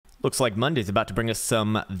Looks like Monday's about to bring us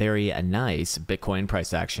some very nice Bitcoin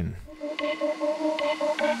price action.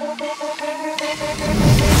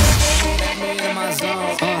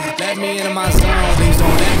 Let me into my zone. Please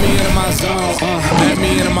don't let me into my zone. Let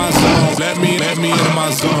me into my zone. Let me into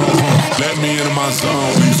my zone. Let me into my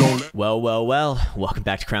zone. Please don't let. Well. Welcome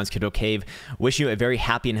back to Krown's Crypto Cave. Wish you a very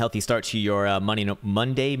happy and healthy start to your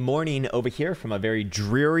Monday morning over here from a very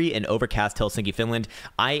dreary and overcast Helsinki, Finland.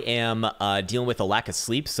 I am dealing with a lack of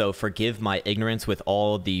sleep, so forgive my ignorance with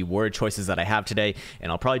all the word choices that I have today,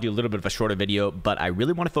 and I'll probably do a little bit of a shorter video, but I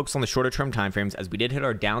really want to focus on the shorter term timeframes as we did hit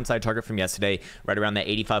our downside target from yesterday, right around that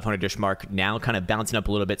 8,500-ish mark, now kind of bouncing up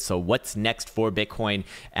a little bit. So what's next for Bitcoin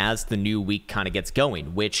as the new week kind of gets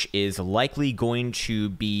going, which is likely going to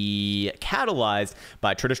be catalyzed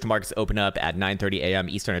by traditional markets open up at 9:30 a.m.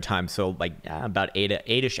 Eastern time. So like about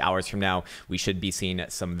eight-ish hours from now, we should be seeing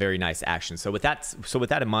some very nice action. So with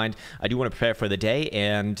that in mind, I do want to prepare for the day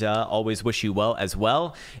and always wish you well as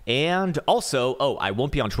well. And also, I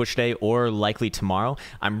won't be on Twitch today or likely tomorrow.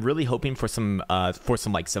 I'm really hoping for some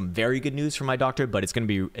very good news from my doctor, but it's going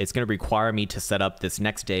to require me to set up this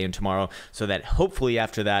next day and tomorrow so that hopefully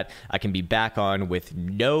after that I can be back on with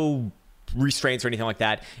no restraints or anything like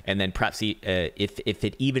that, and then perhaps see if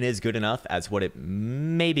it even is good enough as what it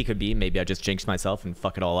maybe could be. Maybe I just jinxed myself and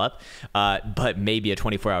fuck it all up, but maybe a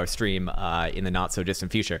 24-hour stream in the not so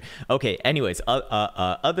distant future. Okay, anyways,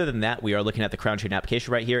 other than that, we are looking at the Krown Trading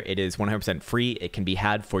application right here. It is 100% free. It can be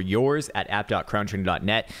had for yours at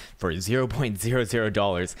app.krowntrading.net for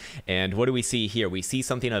 $0.00. And what do we see here? We see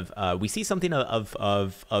something of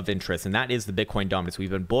interest, and that is the Bitcoin dominance. We've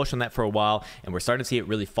been bullish on that for a while, and we're starting to see it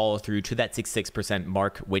really follow through to that 66%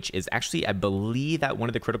 mark, which is actually, I believe, at one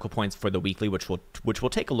of the critical points for the weekly, which we'll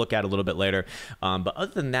take a look at a little bit later. But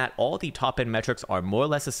other than that, all the top end metrics are more or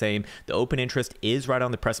less the same. The open interest is right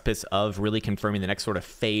on the precipice of really confirming the next sort of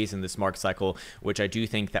phase in this market cycle, which I do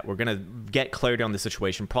think that we're going to get clarity on the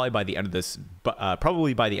situation probably by the end of this,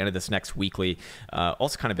 next weekly.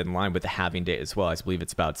 Also kind of in line with the halving date as well. I believe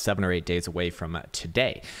it's about 7 or 8 days away from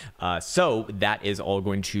today. So that is all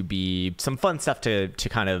going to be some fun stuff to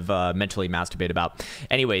kind of mentally masturbate about.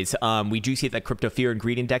 Anyways, we do see that crypto fear and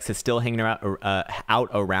greed index is still hanging out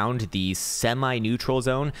around the semi-neutral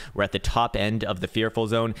zone. We're at the top end of the fearful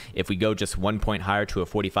zone. If we go just 1 point higher to a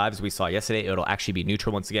 45, as we saw yesterday, it'll actually be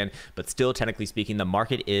neutral once again. But still, technically speaking, the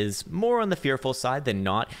market is more on the fearful side than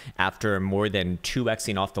not after more than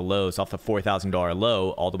 2xing off the lows, off the $4,000 low,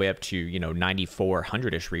 all the way up to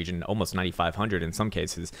 9,400-ish region, almost 9,500 in some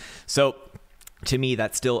cases. So to me,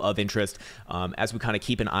 that's still of interest as we kind of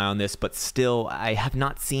keep an eye on this, but still, I have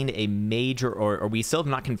not seen a major, or we still have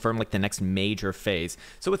not confirmed like the next major phase.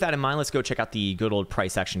 So with that in mind, let's go check out the good old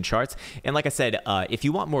price action charts. And like I said, if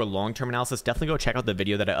you want more long-term analysis, definitely go check out the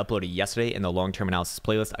video that I uploaded yesterday in the long-term analysis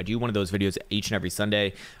playlist. I do one of those videos each and every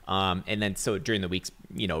Sunday. And then so during the weeks,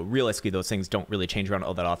 realistically, those things don't really change around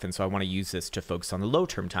all that often. So I want to use this to focus on the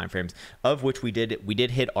low-term timeframes, of which we did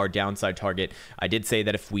hit our downside target. I did say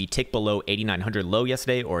that if we tick below 8,900 low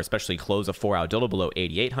yesterday, or especially close a 4-hour dildo below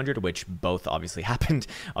 8,800, which both obviously happened.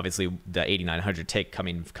 Obviously, the 8,900 tick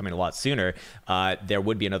coming a lot sooner. There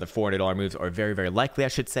would be another $400 moves, or very, very likely, I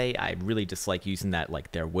should say. I really dislike using that.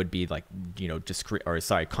 Like there would be like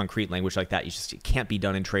concrete language like that. It can't be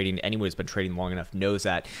done in trading. Anyone who's been trading long enough knows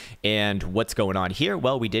that. And what's going on here?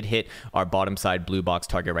 Well, we did hit our bottom side blue box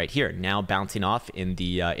target right here. Now bouncing off in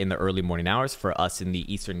the early morning hours for us in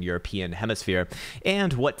the Eastern European hemisphere.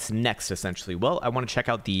 And what's next, essentially? Well, I want to check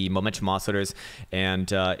out the momentum oscillators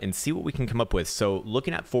and see what we can come up with. So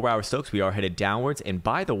looking at 4-hour Stokes, we are headed downwards. And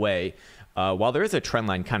by the way, while there is a trend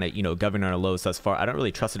line kind of, governing our lows thus far, I don't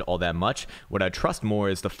really trust it all that much. What I trust more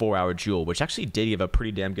is the 4-hour Joule, which actually did give a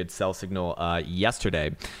pretty damn good sell signal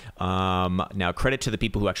yesterday. Now, credit to the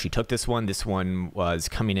people who actually took this one. This one was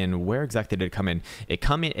coming in. Where exactly did it come in? It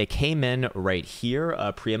came in right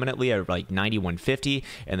here, preeminently at like 91.50,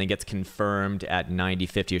 and then gets confirmed at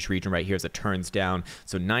 90.50-ish region right here as it turns down.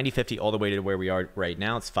 So 90.50 all the way to where we are right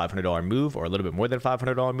now. It's a $500 move, or a little bit more than a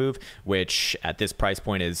 $500 move, which at this price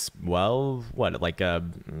point is, well, what, like a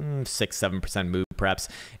 6-7% move perhaps.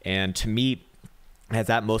 And to me, has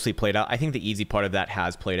that mostly played out? I think the easy part of that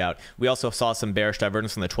has played out. We also saw some bearish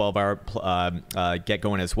divergence on the 12-hour get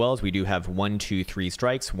going as well, as we do have 1, 2, 3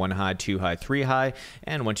 strikes, 1 high, 2 high, 3 high,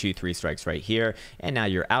 and 1, 2, 3 strikes right here. And now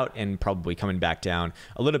you're out and probably coming back down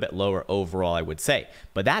a little bit lower overall, I would say.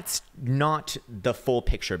 But that's not the full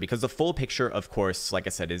picture, because the full picture, of course, like I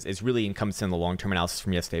said, is really encompassed in the long-term analysis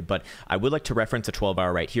from yesterday. But I would like to reference a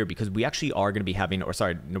 12-hour right here, because we actually are going to be having, or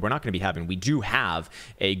sorry, we're not going to be having, we do have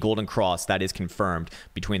a golden cross that is confirmed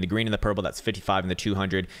confirmed. Between the green and the purple, that's 55 and the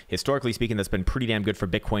 200. Historically speaking, that's been pretty damn good for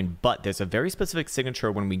Bitcoin, but there's a very specific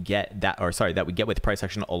signature when we get that, or sorry, that we get with price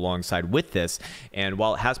action alongside with this. And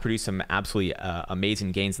while it has produced some absolutely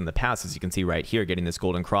amazing gains in the past, as you can see right here, getting this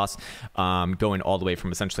golden cross, going all the way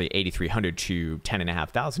from essentially 8,300 to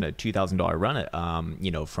 10,500, a $2,000 run,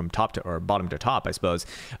 you know, from top to, or bottom to top, I suppose.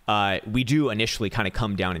 We do initially kind of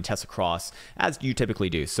come down and test across, as you typically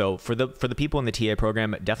do. So for the people in the TA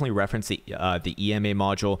program, definitely reference the EMA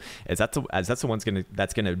module, as that's the one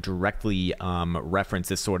that's gonna directly reference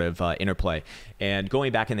this sort of interplay. And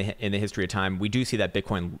going back in the history of time, we do see that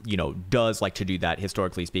Bitcoin, you know, does like to do that.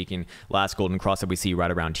 Historically speaking, last golden cross that we see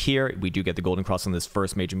right around here, we do get the golden cross on this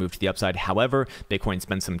first major move to the upside. However, Bitcoin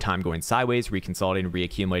spends some time going sideways, reconsolidating,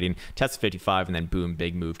 reaccumulating, test 55, and then boom,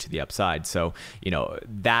 big move to the upside. So, you know,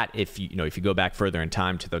 that if you go back further in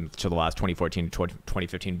time to the last 2014 to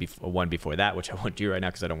 2015 one before that, which I won't do right now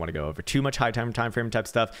because I don't want to go over too much high time frame type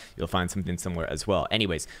stuff, you'll find something similar as well.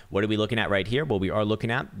 Anyways, what are we looking at right here? Well, we are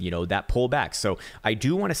looking at, you know, that pullback. So I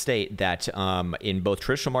do want to state that in both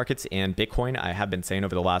traditional markets and Bitcoin, I have been saying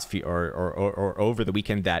over the last few or over the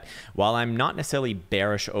weekend that while I'm not necessarily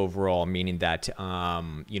bearish overall, meaning that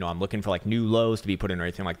you know, I'm looking for like new lows to be put in or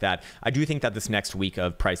anything like that, I do think that this next week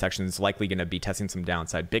of price action is likely going to be testing some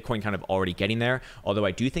downside. Bitcoin kind of already getting there, although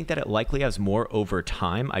I do think that it likely has more over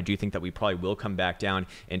time. I do think that we probably will come back down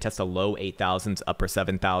and test a low 8,000s, upper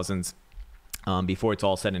 7,000s. Before it's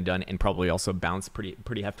all said and done, and probably also bounce pretty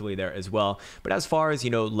heftily there as well. But as far as,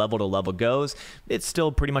 you know, level to level goes, it's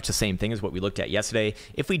still pretty much the same thing as what we looked at yesterday.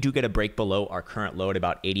 If we do get a break below our current low at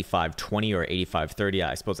about 85.20 or 85.30,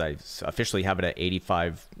 I suppose I officially have it at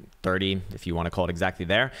 85.30 if you want to call it exactly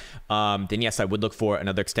there, then yes, I would look for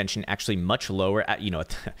another extension actually much lower at, you know,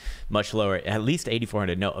 much lower, at least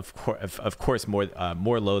 8,400. No, of course more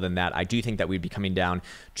low than that. I do think that we'd be coming down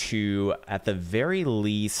to, at the very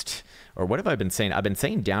least, or what have I been saying? I've been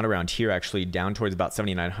saying down around here, actually, down towards about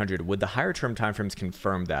 7,900. Would the higher term timeframes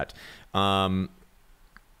confirm that?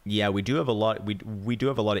 Yeah, we do have a lot. We do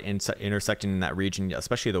have a lot of intersecting in that region,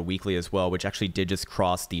 especially the weekly as well, which actually did just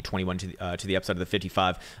cross the 21 to the upside of the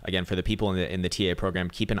 55. Again, for the people in the TA program,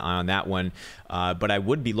 keep an eye on that one. But I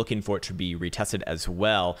would be looking for it to be retested as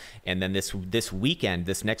well. And then this weekend,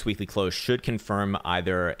 this next weekly close should confirm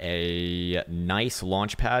either a nice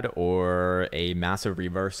launch pad or a massive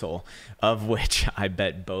reversal, of which I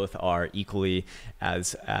bet both are equally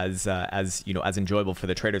as you know, as enjoyable for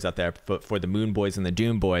the traders out there. But for the Moon Boys and the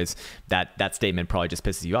Doom Boys, that statement probably just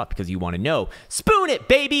pisses you off because you want to know, spoon it,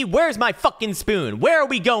 baby. Where's my fucking spoon? Where are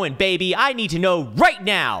we going, baby? I need to know right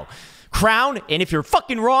now. Krown, and if you're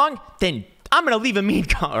fucking wrong, then I'm going to leave a mean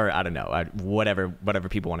comment, or I don't know, whatever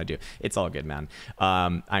people want to do. It's all good, man.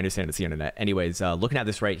 I understand it's the internet. Anyways, looking at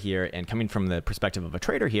this right here and coming from the perspective of a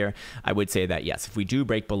trader here, I would say that yes, if we do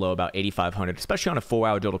break below about 8,500, especially on a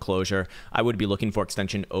 4-hour total closure, I would be looking for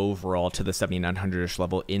extension overall to the 7,900-ish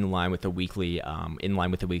level in line with the weekly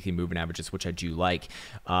moving averages, which I do like.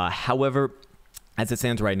 However, as it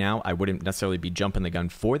stands right now, I wouldn't necessarily be jumping the gun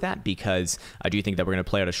for that because I do think that we're going to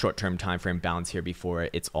play out a short-term time frame balance here before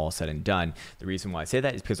it's all said and done. The reason why I say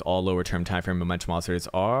that is because all lower-term time frame momentum oscillators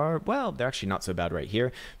are, well, they're actually not so bad right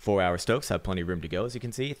here. 4-hour Stokes have plenty of room to go, as you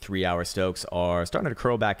can see. 3-hour Stokes are starting to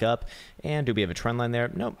curl back up. And do we have a trend line there?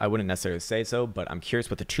 No, I wouldn't necessarily say so, but I'm curious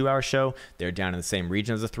with the 2-hour show. They're down in the same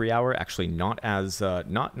region as a 3-hour, actually not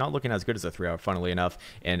looking as good as a 3-hour, funnily enough,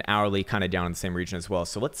 and hourly kind of down in the same region as well.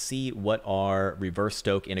 So let's see what our reverse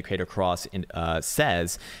Stoke indicator cross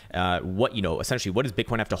says. What, you know, essentially, what does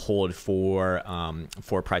Bitcoin have to hold for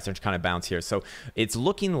price action kind of bounce here? So it's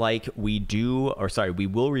looking like we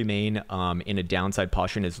will remain in a downside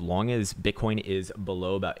posture as long as Bitcoin is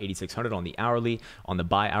below about 8,600 on the hourly. On the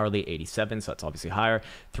buy hourly, 87, so that's obviously higher.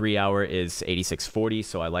 3-hour is 8,640,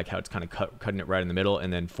 so I like how it's kind of cutting it right in the middle,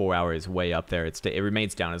 and then 4-hour is way up there. It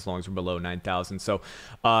remains down as long as we're below 9,000. So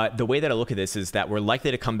the way that I look at this is that we're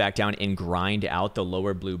likely to come back down and grind out the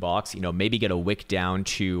lower blue box, you know, maybe get a wick down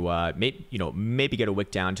to maybe get a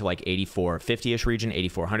wick down to like 8450-ish region,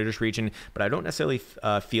 8400-ish region, but I don't necessarily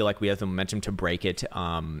feel like we have the momentum to break it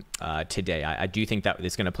today. I do think that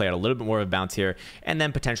it's going to play out a little bit more of a bounce here, and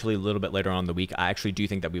then potentially a little bit later on in the week, I actually do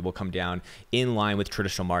think that we will come down in line with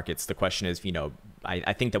traditional markets. The question is, you know,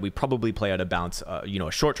 I think that we probably play out a bounce, you know,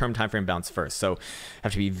 a short-term time frame bounce first. So I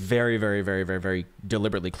have to be very, very, very, very, very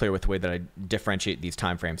deliberately clear with the way that I differentiate these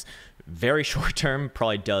time frames. Very short term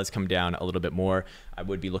probably does come down a little bit more. I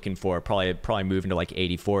would be looking for probably move into like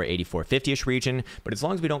 84, 84.50ish region. But as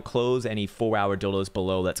long as we don't close any 4-hour dildos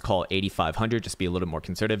below, let's call it 8,500, just be a little more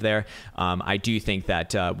conservative there. I do think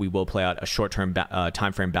that we will play out a short-term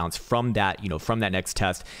time frame bounce from that, from that next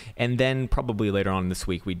test, and then probably later on this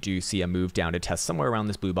week we do see a move down to test somewhere around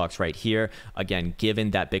this blue box right here. Again,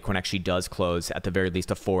 given that Bitcoin actually does close at the very least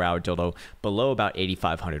a 4-hour dildo below about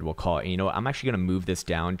 8,500, we'll call it. And I'm actually going to move this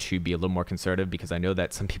down to be a little more conservative, because I know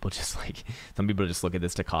that some people just look at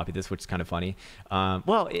this to copy this, which is kind of funny.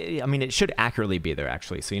 Well, I mean, it should accurately be there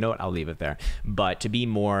actually. So you know what, I'll leave it there. But to be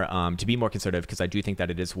more conservative, because I do think that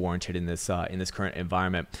it is warranted in this current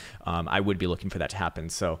environment, I would be looking for that to happen.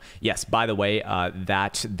 So yes, by the way,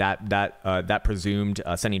 that presumed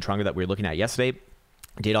ascending triangle that we were looking at yesterday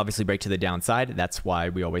did obviously break to the downside. That's why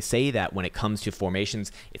we always say that when it comes to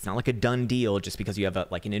formations, it's not like a done deal just because you have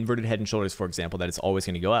like an inverted head and shoulders, for example, that it's always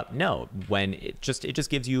going to go up. No, when it just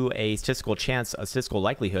gives you a statistical chance, a statistical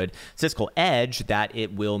likelihood, statistical edge that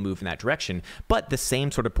it will move in that direction. But the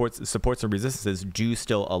same sort of supports and resistances do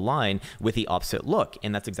still align with the opposite look,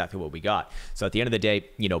 and that's exactly what we got. So at the end of the day,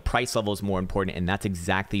 price level is more important, and that's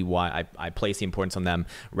exactly why I place the importance on them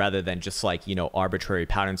rather than just like arbitrary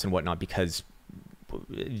patterns and whatnot, because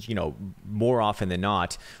more often than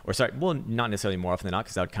not, or sorry, well, not necessarily more often than not,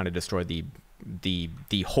 because that would kind of destroy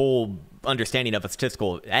the whole understanding of a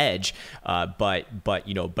statistical edge, but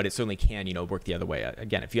it certainly can work the other way.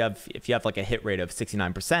 Again, if you have like a hit rate of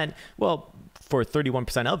 69%, well, for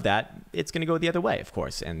 31% of that, it's going to go the other way, of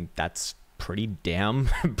course, and that's pretty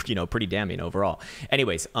damning overall.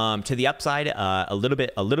 Anyways, to the upside, a little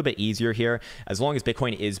bit easier here. As long as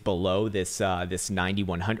Bitcoin is below this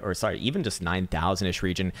 9,100, or sorry, even just 9,000-ish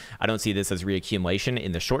region, I don't see this as reaccumulation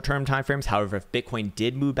in the short-term timeframes. However, if Bitcoin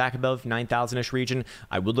did move back above 9,000-ish region,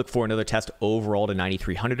 I would look for another test overall to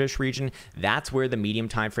 9,300-ish region. That's where the medium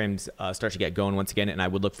timeframes start to get going once again, and I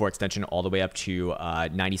would look for extension all the way up to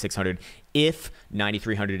 9,600. If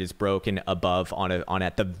 9,300 is broken above on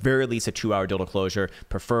at the very least a 2-hour dildo closure,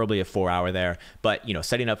 preferably a 4-hour there. But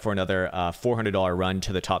setting up for another $400 run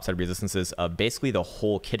to the top side resistances of basically the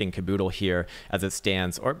whole kit and caboodle here as it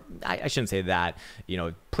stands, or I shouldn't say that,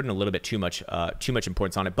 putting a little bit too much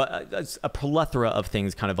importance on it, but a plethora of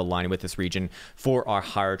things kind of aligning with this region for our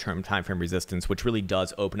higher term time frame resistance, which really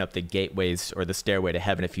does open up the gateways or the stairway to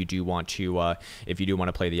heaven if you do want to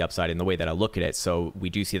play the upside in the way that I look at it. So we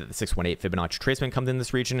do see that the 618 Fibonacci retracement comes in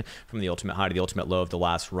this region from the ultimate high to the ultimate low of the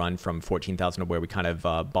last run from 14,000 to where we kind of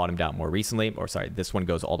bottomed out more recently. Or sorry, this one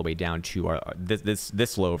goes all the way down to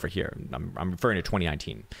this low over here. I'm referring to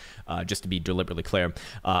 2019, just to be deliberately clear.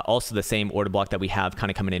 Also the same order block that we have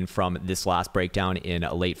kind of coming in from this last breakdown in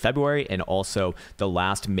late February, and also the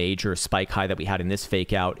last major spike high that we had in this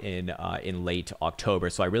fake out in late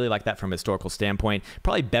October. So I really like that from a historical standpoint.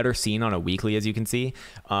 Probably better seen on a weekly, as you can see.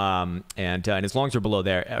 And as long as we're below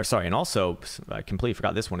there, or sorry, and also I completely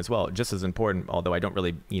forgot this one as well, just as important, although I don't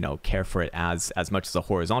really care for it as much as a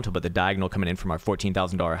horizontal, but the diagonal coming in from our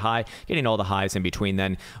 $14,000 high, getting all the highs in between,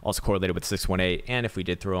 then also correlated with 618. And if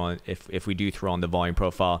we do throw on the volume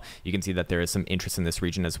profile, you can see that there is some interest in this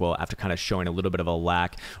region as well, after kind of showing a little bit of a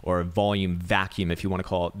lack or a volume vacuum, if you want to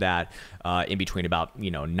call it that, in between about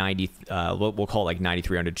 90, we'll call it like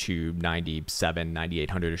 9,300 to 97,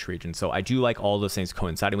 9,800ish region. So I do like all those things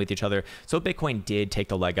coinciding with each other. So Bitcoin did take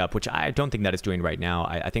the leg up, which I don't think that it's doing right now.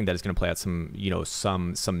 I think that it's going to play out some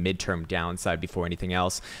midterm downside before anything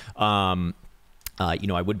else.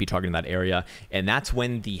 I would be targeting that area, and that's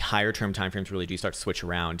when the higher term timeframes really do start to switch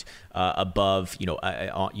around above,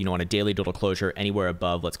 on a daily dildo closure, anywhere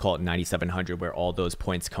above, let's call it 9,700, where all those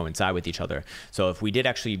points coincide with each other. So if we did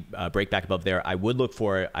actually break back above there, I would look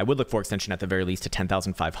for extension at the very least to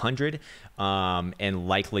 10,500, and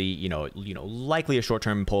likely, likely a short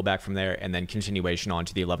term pullback from there, and then continuation on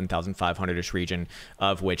to the 11,500ish region,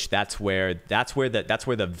 of which that's where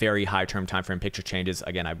the very high term timeframe picture changes.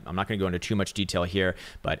 Again, I'm not going to go into too much detail here,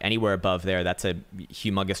 but anywhere above there, that's a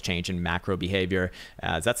humongous change in macro behavior,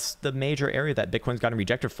 as that's the major area that Bitcoin's gotten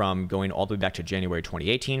rejected from, going all the way back to January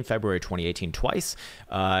 2018, February 2018 twice,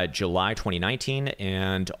 July 2019,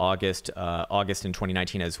 and August in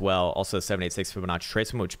 2019 as well. Also 786 Fibonacci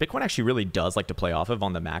retracement, which Bitcoin actually really does like to play off of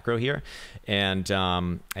on the macro here, and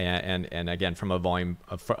again, from a volume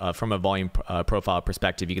profile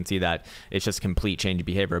perspective, you can see that it's just complete change of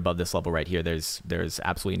behavior above this level right here. There's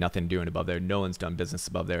absolutely nothing doing above there. No one's done business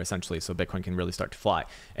above there essentially, so Bitcoin can really start to fly.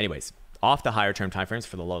 Anyways, off the higher term timeframes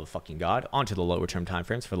for the love of fucking God, onto the lower term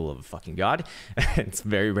timeframes for the love of fucking God. It's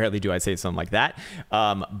very rarely do I say something like that.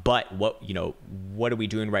 But what are we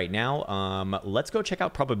doing right now? Let's go check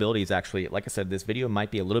out probabilities. Actually, like I said, this video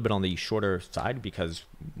might be a little bit on the shorter side because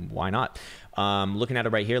why not? Looking at it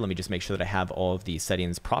right here, let me just make sure that I have all of the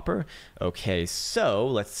settings proper. Okay, so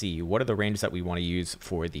let's see. What are the ranges that we want to use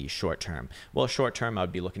for the short term? Well, short term, I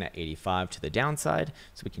would be looking at 85 to the downside.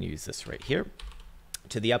 So we can use this right here.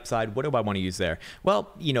 To the upside, what do I want to use there?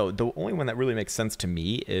 Well, the only one that really makes sense to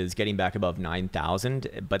me is getting back above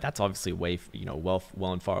 9,000, but that's obviously way,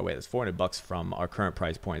 well and far away. That's $400 from our current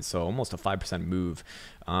price point, so almost a 5% move.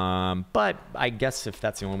 But I guess if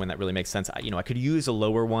that's the only one that really makes sense, I could use a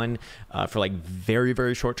lower one for like very,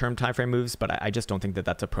 very short-term time frame moves, but I just don't think that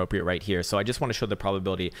that's appropriate right here. So I just want to show the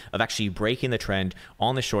probability of actually breaking the trend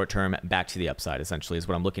on the short term back to the upside, essentially, is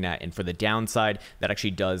what I'm looking at. And for the downside, that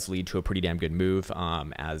actually does lead to a pretty damn good move,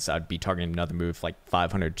 as I'd be targeting another move like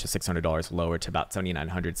 $500 to $600 lower to about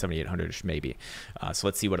 7,900, 7,800-ish maybe. So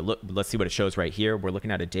let's see what it shows right here. We're looking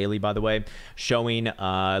at a daily, by the way, showing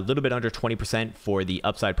a little bit under 20% for the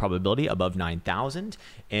upside probability above 9,000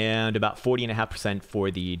 and about 40.5% for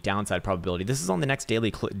the downside probability. This is on the next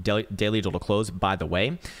daily digital close, by the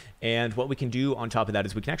way. And what we can do on top of that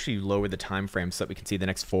is we can actually lower the time frame so that we can see the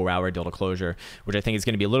next 4-hour dildo closure, which I think is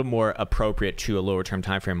going to be a little more appropriate to a lower term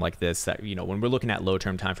time frame like this. That when we're looking at low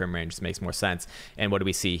term time frame range, this makes more sense. And what do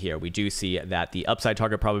we see here? We do see that the upside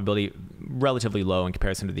target probability relatively low in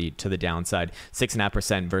comparison to the downside,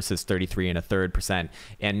 6.5% versus 33.33%.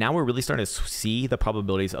 And now we're really starting to see the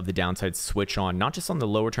probabilities of the downside switch on, not just on the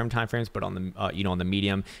lower term time frames, but on the on the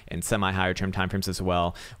medium and semi higher term time frames as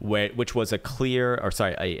well, which was a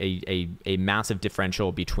massive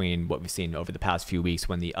differential between what we've seen over the past few weeks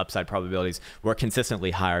when the upside probabilities were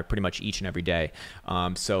consistently higher pretty much each and every day.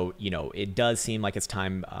 So it does seem like it's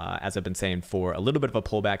time, as I've been saying, for a little bit of a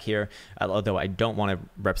pullback here, although I don't want to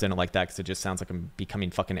represent it like that because it just sounds like I'm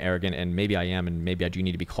becoming fucking arrogant, and maybe I am, and maybe I do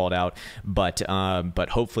need to be called out, but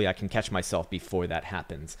hopefully I can catch myself before that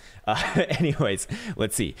happens. Anyways,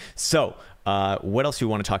 let's see. So what else do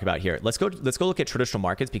we want to talk about here? Let's go look at traditional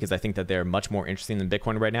markets, because I think that they're much more interesting than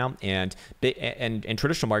Bitcoin right now, and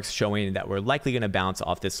traditional markets showing that we're likely going to bounce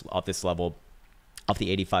off this level, off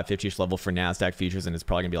the 85.50ish level for NASDAQ futures, and it's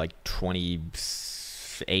probably gonna be like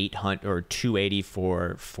 2,800 or 280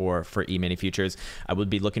 for E-mini futures. I would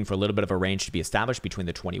be looking for a little bit of a range to be established between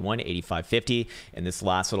the 21, 85.50 and this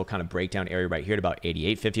last little kind of breakdown area right here at about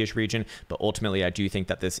 88.50ish region. But ultimately, I do think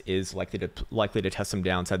that this is likely to test some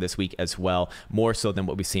downside this week as well, more so than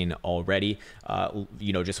what we've seen already.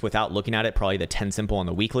 Just without looking at it, probably the 10 simple on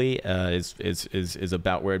the weekly is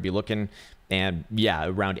about where I'd be looking. And yeah,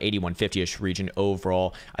 around 81.50ish region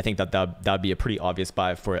overall. I think that'd be a pretty obvious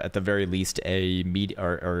buy for, at the very least, a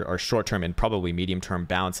short-term and probably medium-term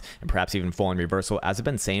bounce, and perhaps even full-on reversal. As I've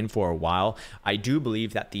been saying for a while, I do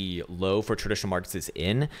believe that the low for traditional markets is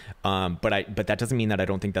in, but that doesn't mean that I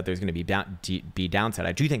don't think that there's going to be downside.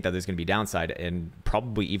 I do think that there's going to be downside, and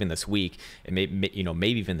probably even this week, and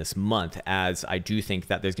maybe even this month, as I do think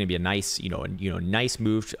that there's going to be a nice nice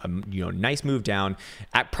move down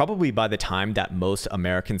at probably by the time that most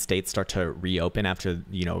American states start to reopen after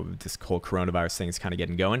this whole coronavirus thing is kind of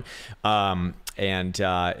getting going.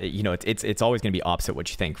 It's always going to be opposite what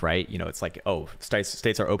you think, right? It's like, oh,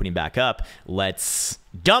 states are opening back up, let's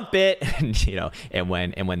dump it. and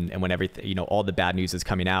when everything, all the bad news is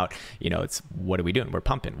coming out, it's, what are we doing? We're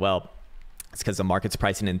pumping. Well, it's because the market's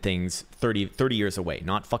pricing in things 30 years away,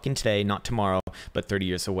 not fucking today, not tomorrow, but 30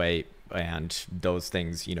 years away. And those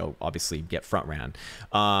things, obviously get front ran.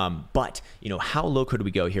 But how low could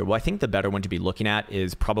we go here? Well, I think the better one to be looking at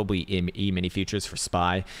is probably E-mini futures for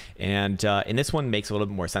SPY. And this one makes a little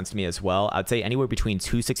bit more sense to me as well. I'd say anywhere between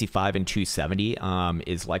 265 and 270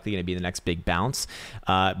 is likely going to be the next big bounce.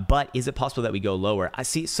 But is it possible that we go lower? I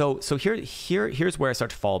see. So here's where I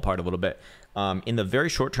start to fall apart a little bit. In the very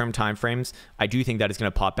short-term time frames, I do think that it's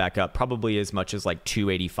going to pop back up, probably as much as like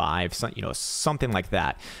 285, something like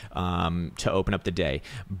that, to open up the day.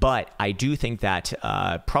 But I do think that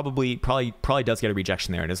probably does get a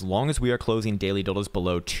rejection there. And as long as we are closing daily dildos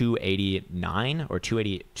below 289 or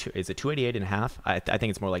 280, is it 288 and a half? I think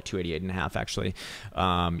it's more like 288 and a half actually.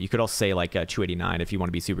 You could also say like 289 if you want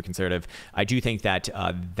to be super conservative. I do think that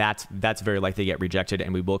that's very likely to get rejected,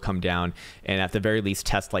 and we will come down and at the very least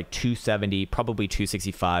test like 270. Probably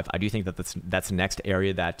 265. I do think that that's the next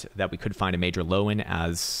area that we could find a major low in,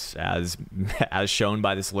 as shown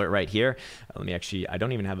by this alert right here. Let me actually, I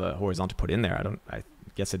don't even have a horizontal put in there. I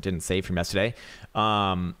guess it didn't save from yesterday.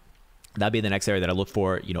 That'd be the next area that I look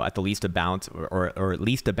for, you know, at the least a bounce or at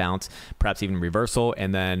least a bounce, perhaps even reversal.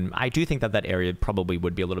 And then I do think that that area probably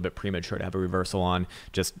would be a little bit premature to have a reversal on,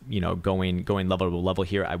 just, you know, going level to level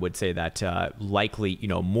here. I would say that likely, you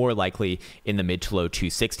know, more likely in the mid to low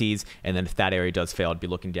 260s. And then if that area does fail, I'd be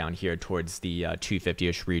looking down here towards the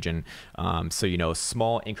 250-ish region. So, you know,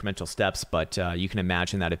 small incremental steps, but you can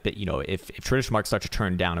imagine that if, you know, if traditional markets start to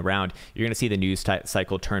turn down around, you're going to see the news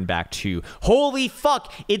cycle turn back to, holy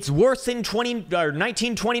fuck, it's worse in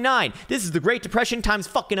 1929. This is the Great Depression times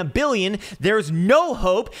fucking a billion. There's no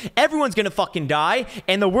hope. Everyone's gonna fucking die,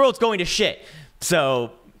 and the world's going to shit.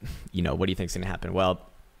 So, you know, what do you think's gonna happen? Well,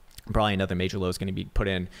 probably another major low is going to be put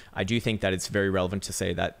in. I do think that it's very relevant to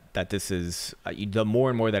say that this is the more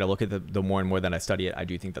and more that I look at the more and more that I study it, I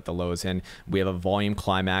do think that the low is in. We have a volume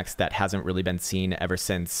climax that hasn't really been seen ever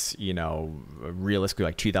since, you know, realistically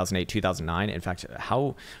like 2008, 2009. In fact,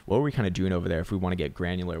 what were we kind of doing over there if we want to get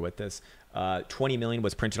granular with this? 20 million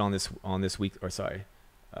was printed on this week, or sorry.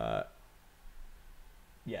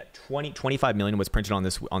 Yeah, 25 million was printed on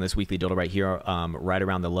this weekly dildo right here, right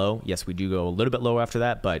around the low. Yes, we do go a little bit lower after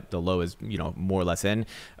that, but the low is, you know, more or less in.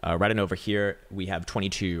 Right on over here, we have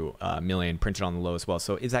 22 million printed on the low as well.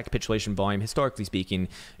 So is that capitulation volume? Historically speaking,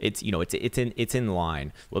 it's, you know, it's in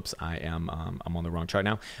line. Whoops, I'm on the wrong chart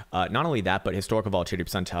now. Not only that, but historical volatility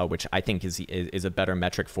percentile, which I think is a better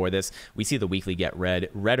metric for this. We see the weekly get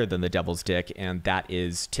redder than the devil's dick, and that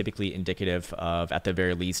is typically indicative of, at the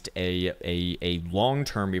very least, a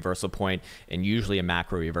long-term reversal point, and usually a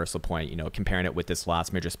macro reversal point, you know, comparing it with this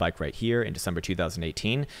last major spike right here in December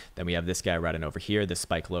 2018. Then we have this guy right on over here, this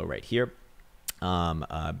spike low right here.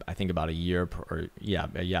 I think about a year,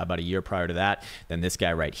 about a year prior to that. Then this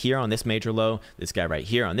guy right here on this major low, this guy right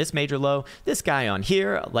here on this major low, this guy on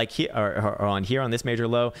here, like here, or on here on this major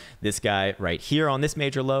low, this guy right here on this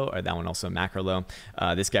major low, or that one also a macro low.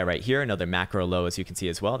 This guy right here, another macro low, as you can see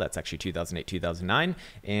as well. That's actually 2008, 2009.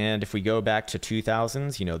 And if we go back to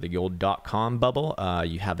 2000s, you know, the old .com bubble,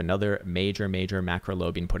 you have another major macro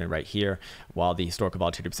low being put in right here, while the historical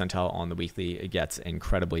volatility percentile on the weekly gets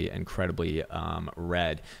incredibly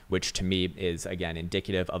red, which to me is, again,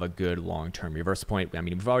 indicative of a good long-term reversal point. I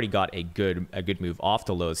mean, we've already got a good move off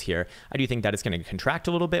the lows here. I do think that it's going to contract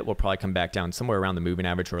a little bit. We'll probably come back down somewhere around the moving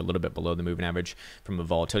average or a little bit below the moving average from a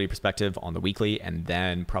volatility perspective on the weekly, and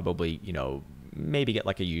then probably, you know, maybe get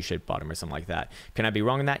like a U-shaped bottom or something like that. Can I be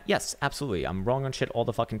wrong on that? Yes, absolutely. I'm wrong on shit all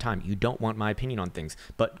the fucking time. You don't want my opinion on things.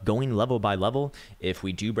 But going level by level, if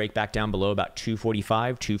we do break back down below about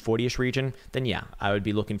 245, 240-ish region, then yeah, I would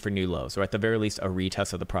be looking for new lows, or at the very least a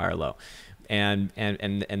retest of the prior low. And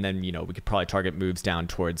then, you know, we could probably target moves down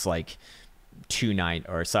towards like 290,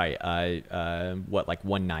 or sorry, like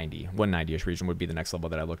 190-ish region would be the next level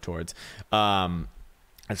that I look towards.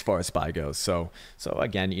 As far as SPY goes. So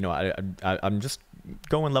again, you know, I'm just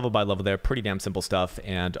going level by level there. Pretty damn simple stuff.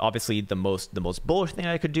 And obviously the most bullish thing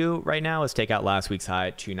I could do right now is take out last week's high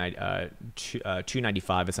at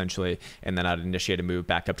 295 essentially, and then I'd initiate a move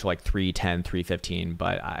back up to like 310, 315.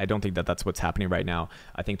 But I don't think that that's what's happening right now.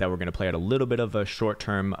 I think that we're going to play at a little bit of a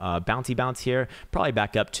short-term bouncy bounce here, probably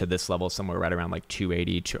back up to this level somewhere right around like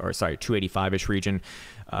 285-ish region.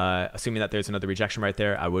 Assuming that there's another rejection right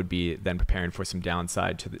there, I would be then preparing for some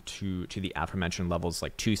downside to the aforementioned levels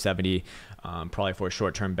like 270, probably for a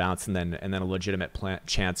short-term bounce, and then a legitimate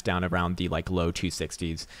chance down around the like low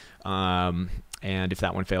 260s. And if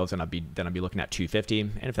that one fails, then I'd be looking at 250,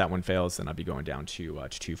 and if that one fails, then I'd be going down to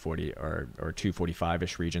 240 or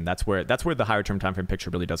 245-ish region. That's where the higher term time frame picture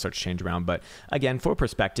really does start to change around. But again, for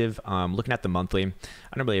perspective, looking at the monthly,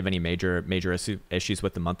 I don't really have any major issues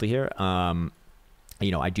with the monthly here. You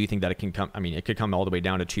know, I do think that it can come. I mean, it could come all the way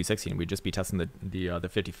down to 260, and we'd just be testing the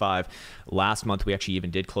 55. Last month, we actually even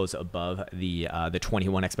did close above the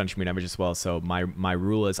 21 exponential moving average as well. So my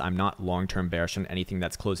rule is I'm not long-term bearish on anything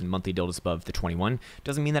that's closing monthly dildos above the 21.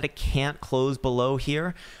 Doesn't mean that it can't close below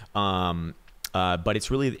here. But it's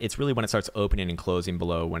really when it starts opening and closing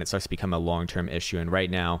below, when it starts to become a long-term issue. And right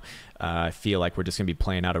now, I feel like we're just going to be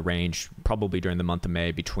playing out a range probably during the month of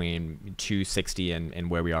May between 260 and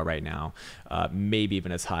where we are right now, maybe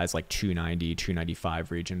even as high as like 290, 295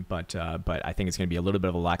 region. But I think it's going to be a little bit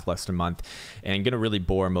of a lackluster month and going to really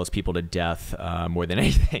bore most people to death more than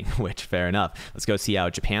anything, which fair enough. Let's go see how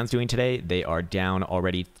Japan's doing today. They are down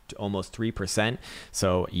already almost 3%.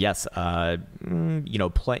 So yes, kind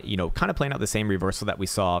of playing out the same reversal that we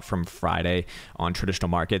saw from Friday on traditional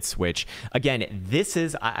markets, which again, this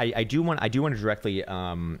is, I do want to directly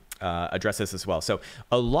address this as well. So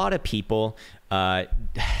a lot of people,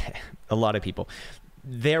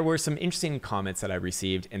 there were some interesting comments that I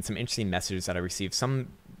received and some interesting messages that I received. Some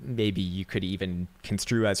maybe you could even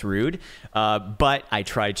construe as rude. But I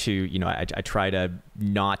try to, you know, I try to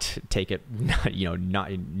not take it, you know,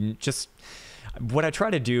 not just. What I try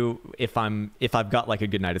to do if I've got like a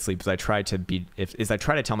good night of sleep is I try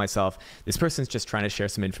to tell myself this person's just trying to share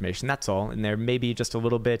some information, that's all, and they're maybe just a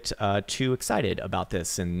little bit too excited about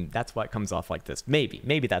this, and that's why it comes off like this.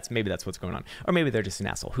 Maybe that's what's going on, or maybe they're just an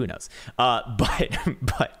asshole. Who knows? But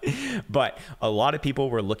a lot of people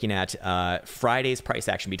were looking at Friday's price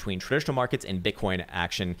action between traditional markets and Bitcoin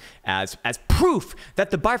action as proof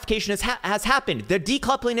that the bifurcation has happened, the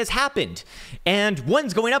decoupling has happened, and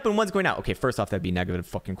one's going up and one's going out. Okay, first off, that'd be negative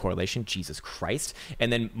fucking correlation, Jesus Christ.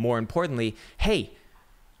 And then more importantly, hey,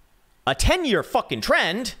 a 10-year fucking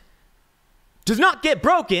trend does not get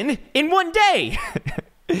broken in one day.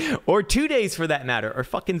 Or 2 days for that matter, or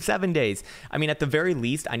fucking 7 days. I mean, at the very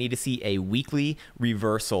least, I need to see a weekly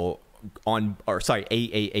reversal on, or sorry,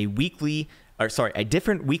 a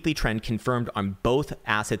different weekly trend confirmed on both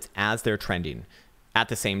assets as they're trending at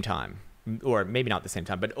the same time. Or maybe not at the same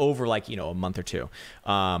time, but over like, you know, a month or two.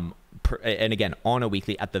 And again, on a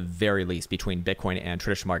weekly at the very least between Bitcoin and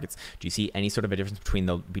traditional markets. Do you see any sort of a difference between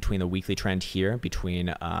the weekly trend here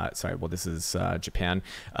between, this is Japan.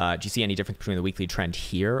 Do you see any difference between the weekly trend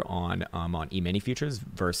here on E-mini futures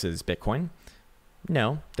versus Bitcoin?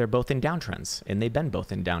 No, they're both in downtrends, and they've been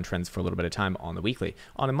both in downtrends for a little bit of time on the weekly.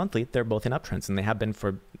 On a monthly, they're both in uptrends, and they have been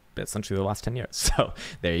for essentially the last 10 years. So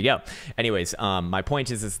there you go. Anyways, my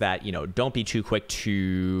point is that, you know, don't be too quick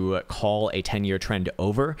to call a 10-year trend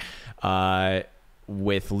over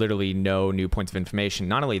with literally no new points of information.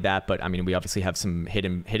 Not only that, but I mean, we obviously have some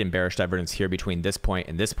hidden bearish divergence here between this point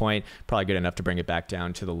and this point, probably good enough to bring it back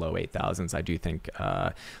down to the low 8,000s, I do think,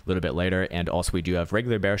 a little bit later. And also we do have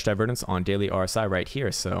regular bearish divergence on daily RSI right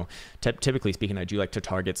here. So typically speaking, I do like to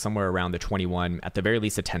target somewhere around the 21, at the very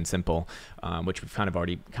least a 10 simple, which we've kind of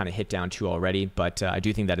already hit down to already. But I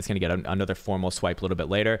do think that it's going to get another formal swipe a little bit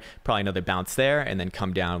later, probably another bounce there, and then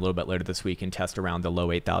come down a little bit later this week and test around the low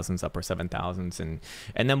 8,000s, upper 7,000s,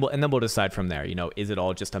 and then we'll decide from there. You know, is it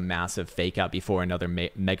all just a massive fake out before another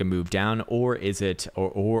mega move down, or is it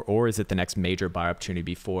or is it the next major buy opportunity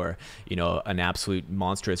before, you know, an absolute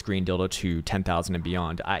monstrous green dildo to 10,000 and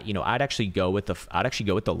beyond? I'd actually go with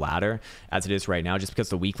the latter as it is right now, just because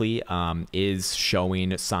the weekly is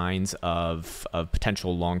showing signs of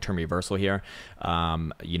potential long-term reversal here.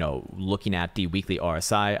 You know, looking at the weekly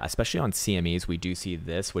RSI, especially on CMEs, we do see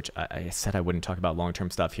this, which I said I wouldn't talk about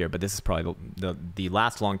long-term stuff here, but this is probably the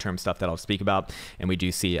last long-term stuff that I'll speak about. And we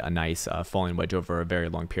do see a nice falling wedge over a very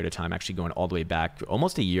long period of time, actually going all the way back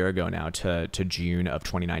almost a year ago now to June of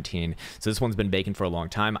 2019. So this one's been baking for a long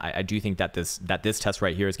time. I do think that this test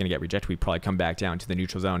right here is going to get rejected. We probably come back down to the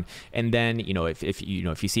neutral zone, and then, you know, if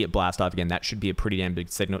you see it blast off again, that should be a pretty damn big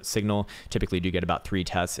signal. Typically do get about 3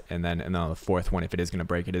 tests, and then on the fourth one, if it is going to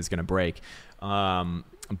break, it is going to break.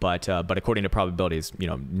 But according to probabilities, you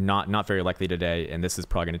know, not very likely today, and this is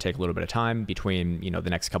probably going to take a little bit of time between, you know, the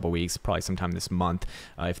next couple of weeks, probably sometime this month,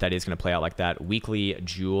 if that is going to play out like that. Weekly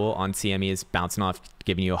Jewel on CME is bouncing off,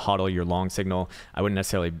 giving you a hodl your long signal. I wouldn't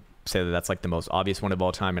necessarily say that that's like the most obvious one of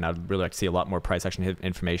all time, and I'd really like to see a lot more price action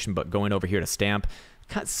information. But going over here to Stamp,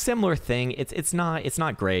 kind of similar thing. It's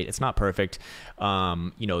not great. It's not perfect.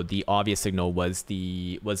 You know, the obvious signal was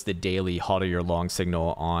the daily hodl your long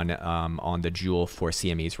signal on the Jewel for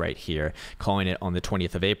CMEs right here, calling it on the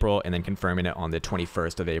 20th of April and then confirming it on the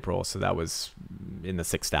 21st of April. So that was in the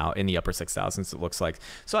upper 6,000s, it looks like.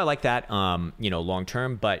 So I like that, you know, long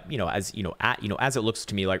term. But, you know, as it looks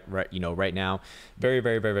to me like right now, very,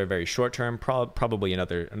 very, very, very, very short term, probably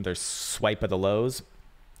another swipe of the lows,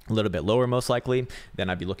 a little bit lower most likely. Then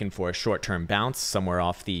I'd be looking for a short-term bounce somewhere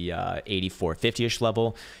off the 84.50-ish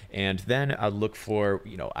level, and then I'd look for,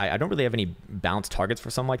 you know, I don't really have any bounce targets for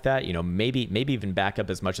something like that. You know, maybe even back up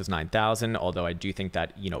as much as 9,000, although I do think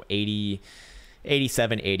that, you know,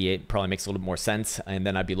 87, 88 probably makes a little bit more sense. And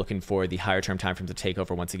then I'd be looking for the higher term time frames to take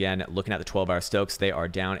over once again. Looking at the 12-hour Stokes, they are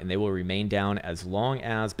down, and they will remain down as long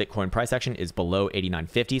as Bitcoin price action is below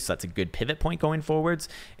 89.50. So that's a good pivot point going forwards.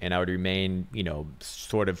 And I would remain, you know,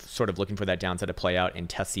 sort of looking for that downside to play out and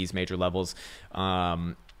test these major levels.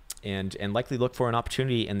 And likely look for an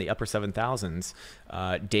opportunity in the upper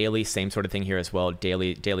 7,000s. Daily, same sort of thing here as well.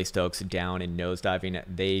 Daily Stokes down and nosediving.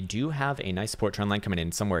 They do have a nice support trend line coming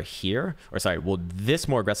in somewhere here, or sorry, well, this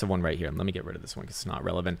more aggressive one right here. Let me get rid of this one because it's not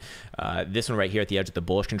relevant. This one right here at the edge of the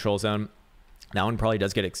bullish control zone. That one probably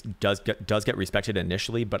does get respected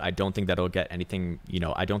initially, but I don't think that'll get anything.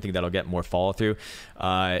 I don't think that'll get more follow through.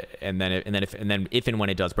 And then if and when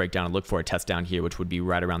it does break down, look for a test down here, which would be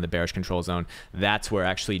right around the bearish control zone. That's where I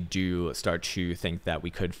actually do start to think that we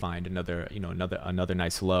could find another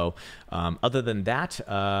nice low. Other than that,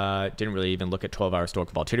 didn't really even look at 12-hour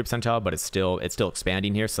historical volatility percentile, but it's still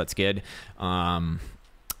expanding here, so that's good.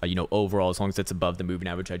 Overall, as long as it's above the moving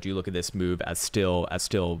average, I do look at this move as still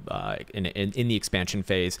in the expansion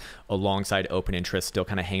phase, alongside open interest, still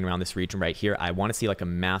kind of hanging around this region right here. I want to see like a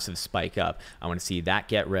massive spike up. I want to see that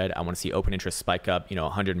get red. I want to see open interest spike up,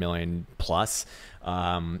 100 million plus,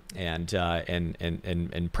 and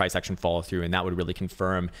price action follow through, and that would really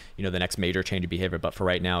confirm, the next major change of behavior. But for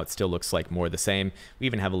right now, it still looks like more of the same. We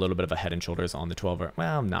even have a little bit of a head and shoulders on the 12-hour.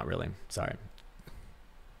 Well, not really.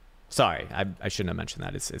 Sorry, I shouldn't have mentioned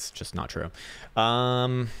that. It's just not true.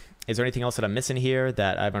 Is there anything else that I'm missing here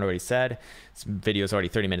that I haven't already said? This video is already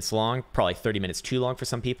 30 minutes long, probably 30 minutes too long for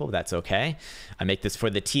some people. But that's okay. I make this for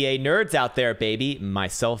the TA nerds out there, baby.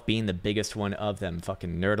 Myself being the biggest one of them.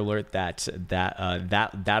 Fucking nerd alert. That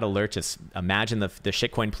alert. Just imagine the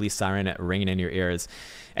shitcoin police siren ringing in your ears.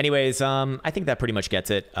 Anyways, I think that pretty much gets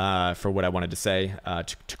it for what I wanted to say.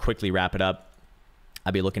 To quickly wrap it up,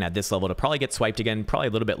 I'll be looking at this level to probably get swiped again, probably a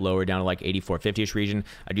little bit lower down to like 84.50-ish region.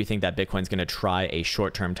 I do think that Bitcoin's going to try a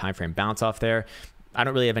short-term time frame bounce off there. I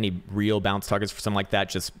don't really have any real bounce targets for something like that,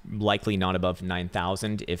 just likely not above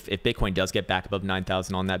 9,000. If Bitcoin does get back above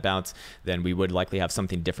 9,000 on that bounce, then we would likely have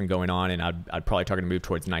something different going on, and I'd probably target to move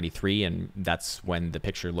towards 93, and that's when the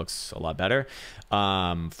picture looks a lot better.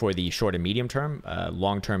 For the short and medium term,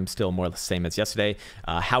 long term still more or less the same as yesterday.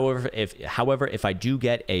 However, if I do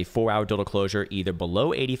get a 4-hour dildo closure either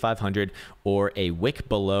below 8,500 or a wick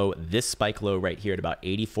below this spike low right here at about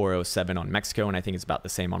 84.07 on Mexico, and I think it's about the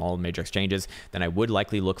same on all major exchanges, then I would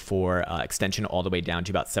likely look for extension all the way down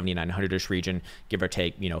to about 7,900-ish region, give or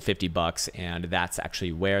take, $50, and that's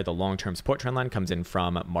actually where the long-term support trend line comes in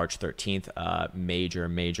from March 13th.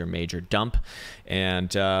 Major dump,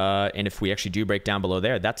 and if we actually do break down below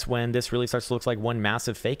there, that's when this really starts to look like one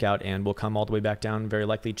massive fake out, and we'll come all the way back down very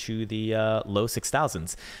likely to the low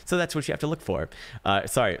 6,000s. So that's what you have to look for.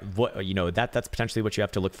 That's potentially what you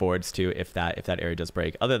have to look forwards to if that area does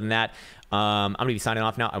break. Other than that, I'm gonna be signing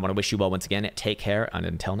off now. I want to wish you well once again. Take care, and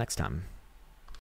until next time.